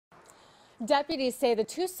Deputies say the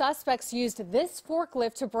two suspects used this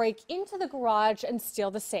forklift to break into the garage and steal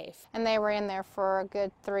the safe. And they were in there for a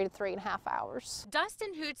good 3 to 3.5 hours.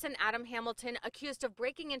 Dustin Hoots and Adam Hamilton accused of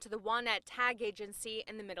breaking into the Wanette Tag Agency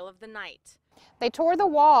in the middle of the night. They tore the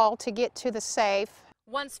wall to get to the safe.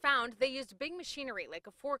 Once found, they used big machinery like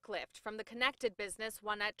a forklift from the connected business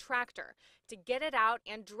Wanette Tractor to get it out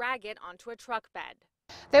and drag it onto a truck bed.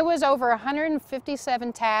 There was over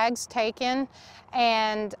 157 tags taken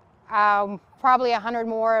and probably 100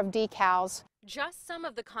 more of decals. Just some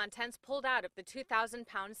of the contents pulled out of the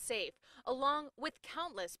 2,000-pound safe, along with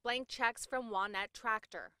countless blank checks from Wanette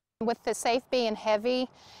Tractor. With the safe being heavy,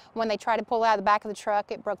 when they tried to pull it out of the back of the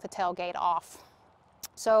truck, it broke the tailgate off.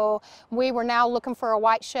 So we were now looking for a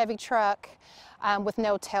white Chevy truck with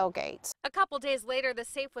no tailgates. A couple days later, the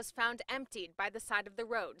safe was found emptied by the side of the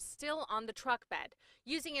road, still on the truck bed.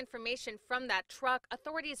 Using information from that truck,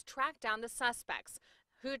 authorities tracked down the suspects.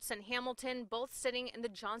 Hoots and Hamilton both sitting in the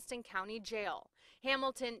Johnston County Jail.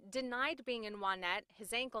 Hamilton denied being in Wanette,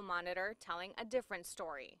 his ankle monitor telling a different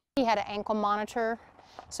story. He had an ankle monitor,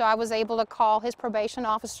 so I was able to call his probation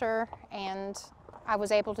officer, and I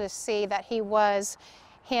was able to see that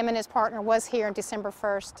him and his partner was here on December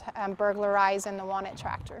 1st burglarizing the Wanette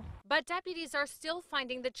Tractor. But deputies are still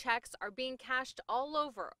finding the checks are being cashed all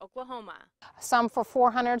over Oklahoma. Some for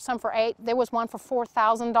 $400, some for $800. There was one for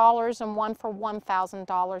 $4,000 and one for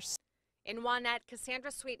 $1,000. In Wanette,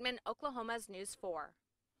 Cassandra Sweetman, Oklahoma's News 4.